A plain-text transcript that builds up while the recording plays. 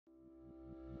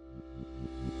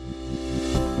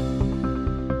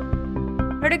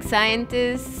Product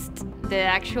scientist, the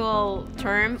actual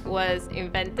term was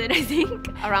invented, I think,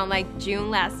 around like June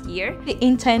last year. The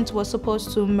intent was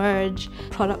supposed to merge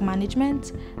product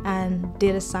management and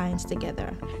data science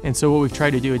together. And so what we've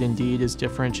tried to do at Indeed is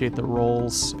differentiate the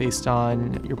roles based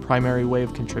on your primary way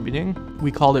of contributing. We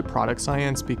called it product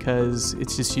science because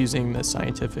it's just using the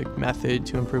scientific method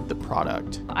to improve the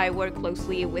product. I work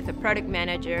closely with a product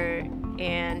manager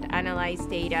and analyze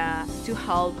data to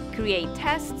help create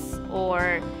tests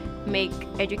or make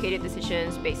educated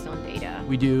decisions based on data.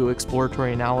 We do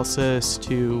exploratory analysis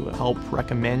to help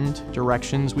recommend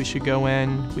directions we should go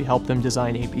in. We help them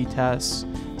design A/B tests,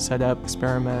 set up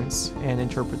experiments, and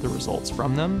interpret the results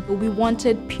from them. We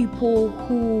wanted people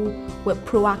who were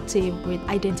proactive with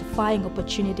identifying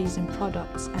opportunities in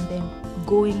products and then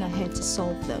going ahead to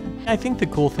solve them. I think the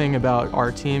cool thing about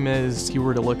our team is if you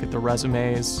were to look at the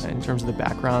resumes in terms of the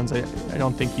backgrounds, I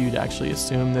don't think you'd actually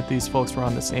assume that these folks were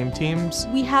on the same teams.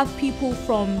 We have people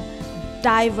from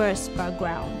diverse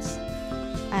backgrounds,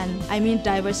 and I mean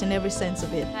diverse in every sense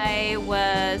of it. I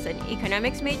was an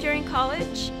economics major in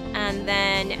college, and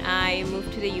then I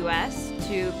moved to the US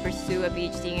to pursue a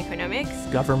PhD in economics.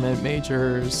 Government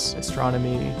majors,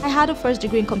 astronomy. I had a first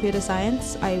degree in computer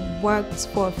science. I worked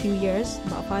for a few years,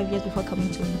 about 5 years before coming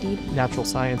to Indeed. Natural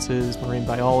sciences, marine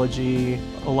biology,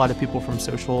 a lot of people from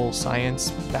social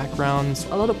science backgrounds.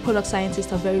 A lot of product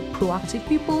scientists are very proactive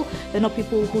people. They're not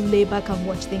people who lay back and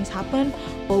watch things happen,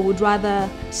 but would rather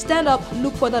stand up,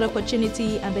 look for that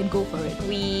opportunity, and then go for it.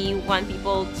 We want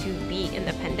people to be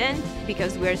independent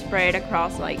because we're spread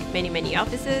across like many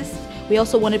offices. We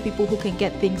also wanted people who can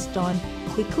get things done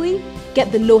quickly,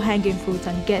 get the low-hanging fruit,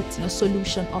 and get a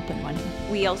solution up and running.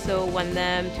 We also want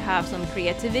them to have some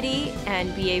creativity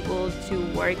and be able to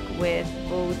work with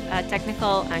both a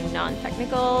technical and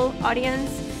non-technical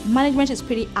audience. Management is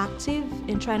pretty active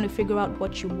in trying to figure out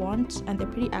what you want, and they're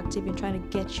pretty active in trying to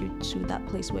get you to that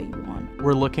place where you want.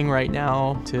 We're looking right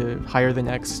now to hire the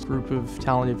next group of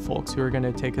talented folks who are going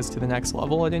to take us to the next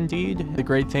level at Indeed. The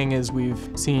great thing is we've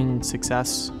seen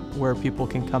success where people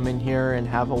can come in here and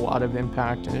have a lot of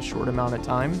impact in a short amount of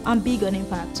time. I'm big on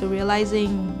impact, so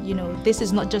realizing, this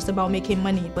is not just about making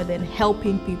money, but then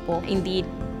helping people. Indeed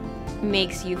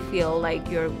makes you feel like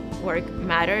your work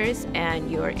matters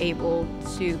and you're able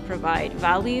to provide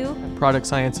value. Product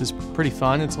science is pretty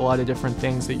fun. It's a lot of different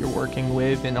things that you're working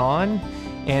with and on.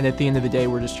 And at the end of the day,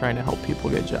 we're just trying to help people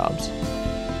get jobs.